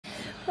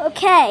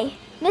Okay,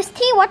 Miss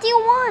T, what do you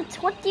want?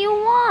 What do you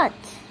want?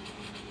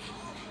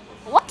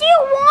 What do you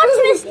want,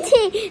 Miss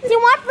T? Do you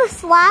want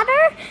this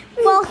ladder?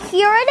 Well,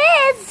 here it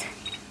is.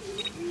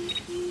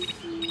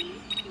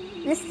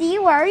 Miss T,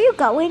 where are you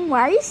going?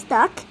 Where are you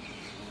stuck?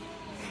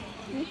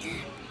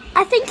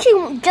 I think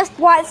she just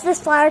wants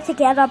this ladder to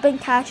get up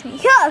and catch me.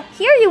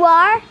 Here you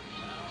are.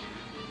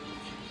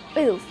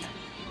 Oof.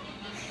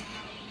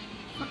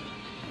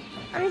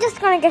 I'm just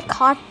gonna get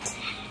caught.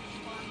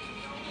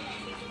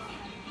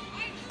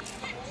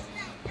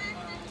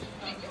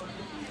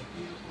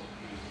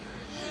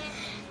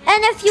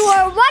 And if you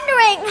were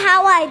wondering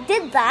how I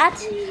did that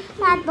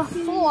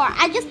before,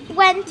 I just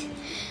went,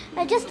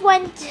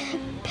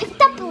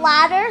 picked up a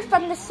ladder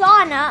from the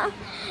sauna,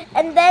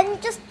 and then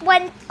just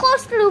went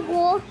close to the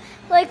pool,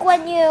 like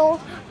when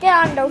you get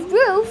on the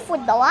roof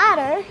with the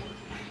ladder,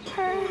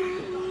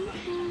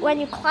 when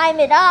you climb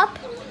it up,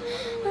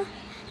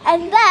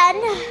 and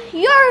then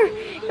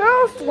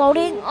you're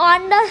floating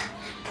on the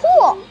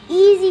pool.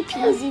 Easy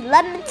peasy,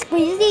 lemon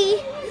squeezy.